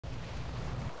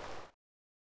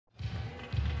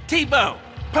T-Bone,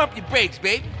 pump your brakes,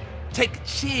 baby. Take a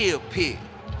chill pill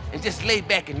and just lay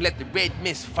back and let the red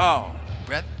mist fall,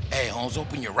 brother. Hey, Holmes,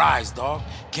 open your eyes, dog.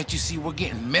 Can't you see we're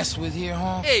getting messed with here,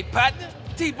 Holmes? Hey, partner.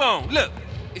 T-Bone, look.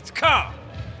 It's Carl.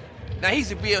 Now,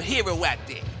 he's a real hero out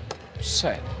there.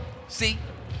 Sad. See?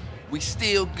 We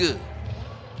still good.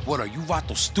 What, are you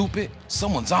Vato stupid?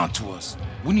 Someone's onto us.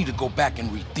 We need to go back and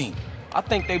rethink. I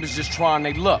think they was just trying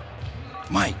their luck.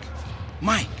 Mike,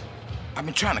 I've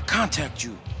been trying to contact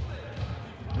you.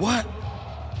 What?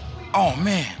 Oh,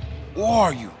 man, where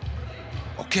are you?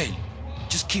 Okay,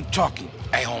 just keep talking.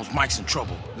 Hey, Holmes, Mike's in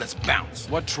trouble. Let's bounce.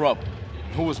 What trouble?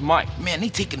 Who was Mike? Man, they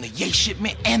taking the Yay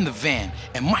shipment and the van,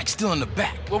 and Mike's still in the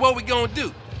back. Well, what we gonna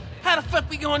do? How the fuck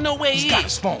we gonna know where he is? He's got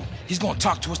his phone. He's gonna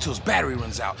talk to us till his battery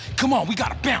runs out. Come on, we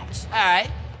gotta bounce. All right,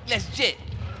 let's jet.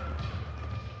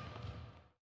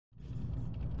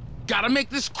 Gotta make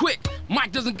this quick.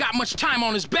 Mike doesn't got much time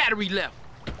on his battery left.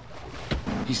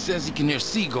 He says he can hear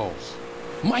seagulls.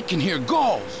 Mike can hear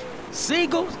gulls.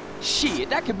 Seagulls? Shit,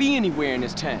 that could be anywhere in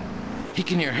this town. He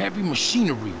can hear heavy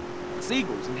machinery.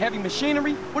 Seagulls and heavy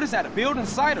machinery? What is that, a building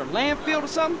site or landfill or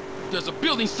something? There's a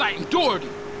building site in Doherty.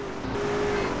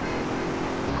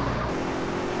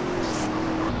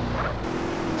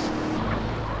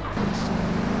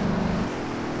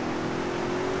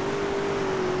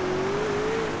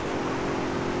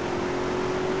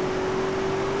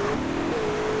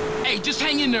 Hey, just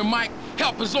hang in there, Mike.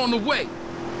 Help is on the way.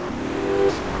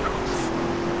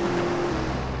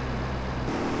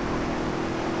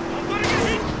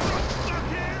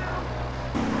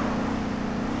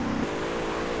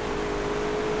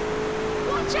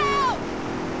 Watch out!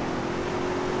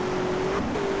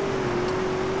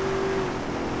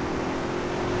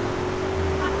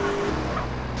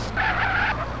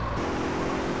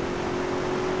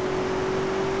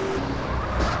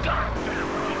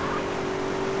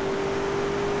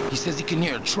 He says he can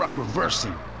hear a truck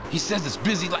reversing. He says it's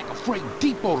busy like a freight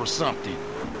depot or something.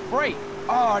 Freight?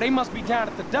 Oh, they must be down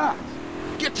at the docks.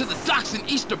 Get to the docks in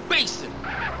Easter Basin.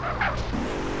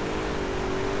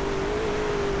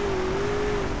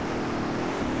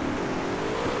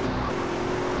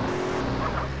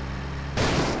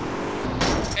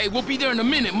 Hey, we'll be there in a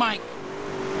minute, Mike.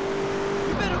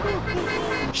 You better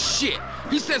move. Shit,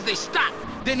 he says they stopped,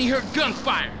 then he heard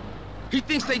gunfire. He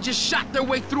thinks they just shot their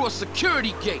way through a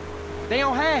security gate. They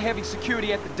don't have heavy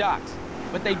security at the docks,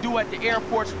 but they do at the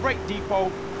airport's freight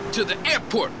depot. To the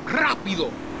airport,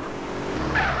 rápido.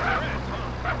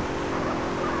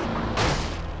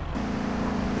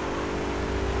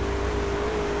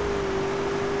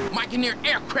 Mike can hear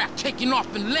aircraft taking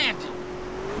off and landing.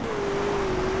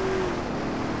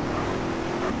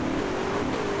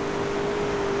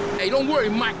 Hey, don't worry,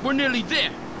 Mike, we're nearly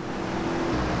there.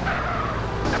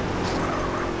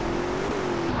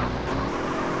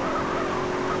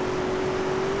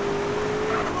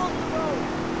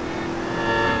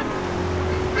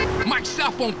 Mike's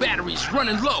cell phone battery's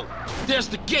running low. There's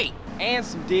the gate. And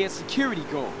some dead security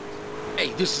guards.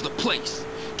 Hey, this is the place.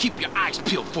 Keep your eyes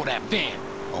peeled for that van.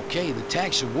 Okay, the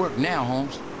tag should work now,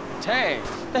 Holmes. Tag?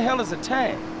 What the hell is a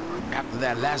tag? After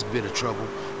that last bit of trouble,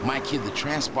 Mike hid the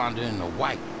transponder in the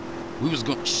white. We was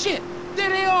going— Shit! There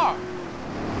they are!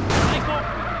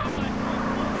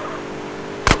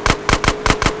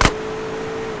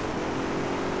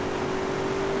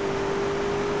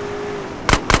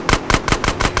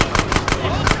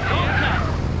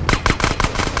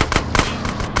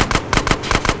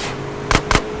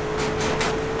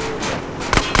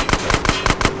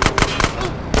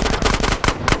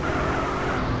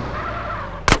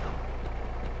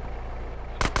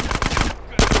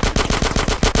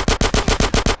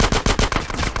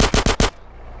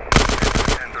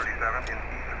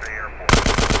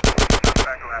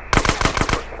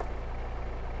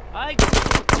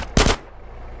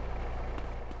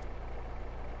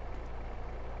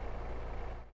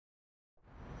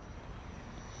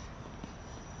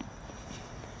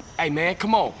 Hey, man,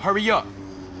 come on, hurry up.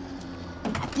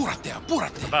 Apúrate,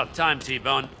 apúrate. About time,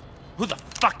 T-Bone. Who the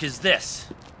fuck is this?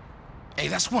 Hey,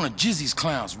 that's one of Jizzy's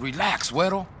clowns. Relax,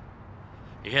 Güero.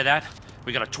 You hear that?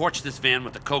 We gotta torch this van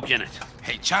with the coke in it.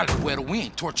 Hey, Charlie, Güero, we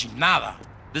ain't torching nada.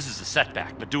 This is a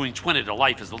setback, but doing 20 to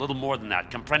life is a little more than that.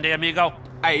 Comprende, amigo?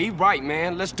 Hey, he right,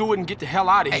 man. Let's do it and get the hell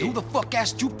out of Hey, here. who the fuck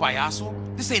asked you, payaso?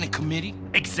 This ain't a committee.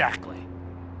 Exactly.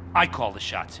 I call the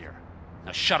shots here.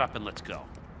 Now shut up and let's go.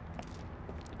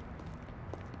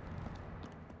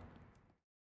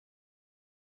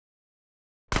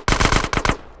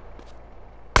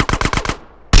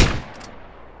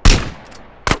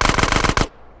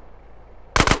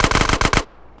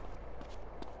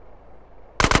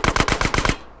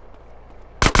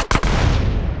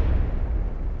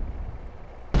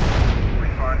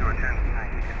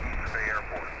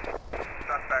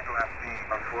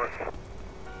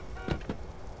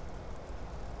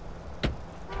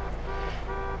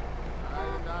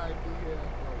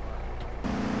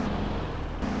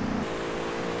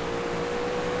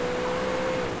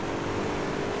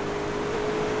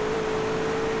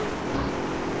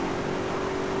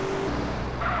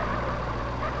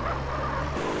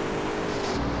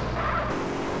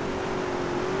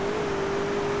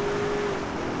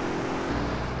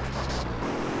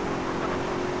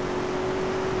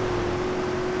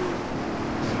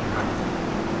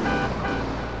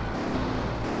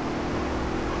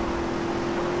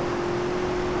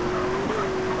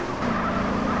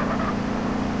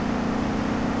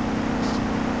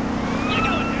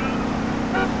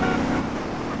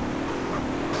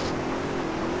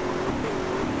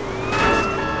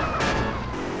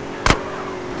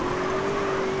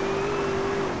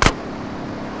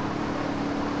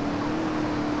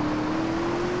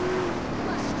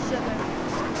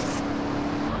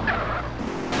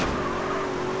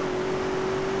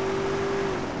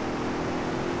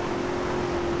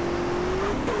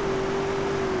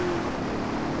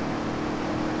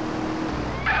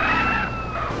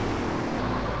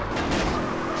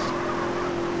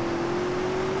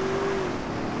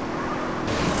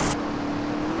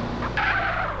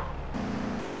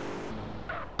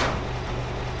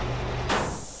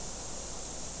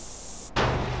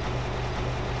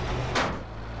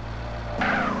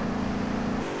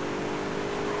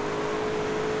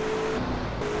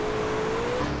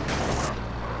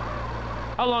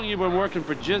 How long you been working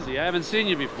for Jizzy? I haven't seen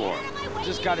you before.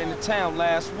 Just got into town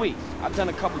last week. I've done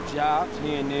a couple jobs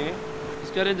here and there.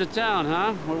 Just got into town,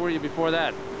 huh? Where were you before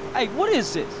that? Hey, what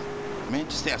is this? Man,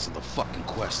 just answer the fucking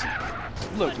question.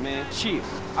 Look, man, chill.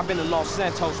 I've been to Los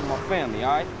Santos with my family,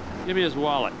 all right? Give me his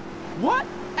wallet. What?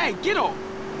 Hey, get off!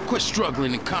 Quit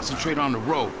struggling and concentrate on the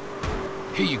road.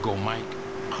 Here you go, Mike.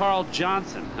 Carl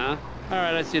Johnson, huh? All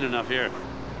right, I've seen enough here.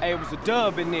 Hey, it was a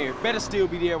dub in there. Better still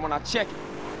be there when I check it.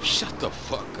 Shut the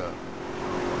fuck up.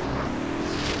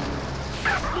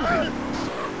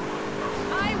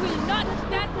 I will not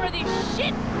stand for this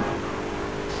shit!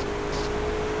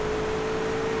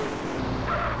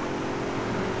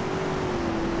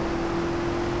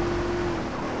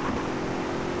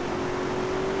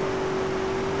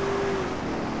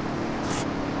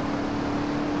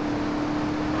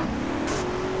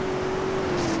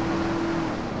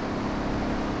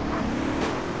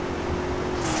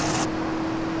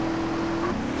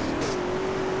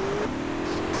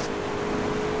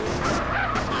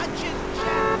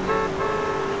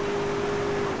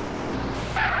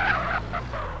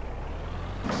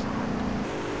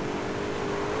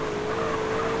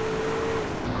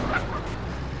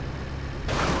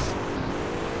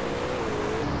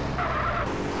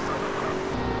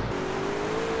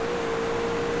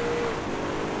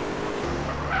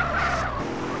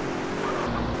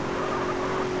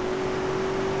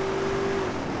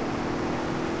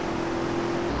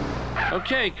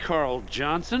 Okay, Carl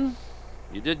Johnson.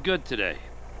 You did good today.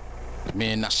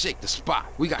 Man, now shake the spot.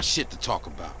 We got shit to talk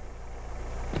about.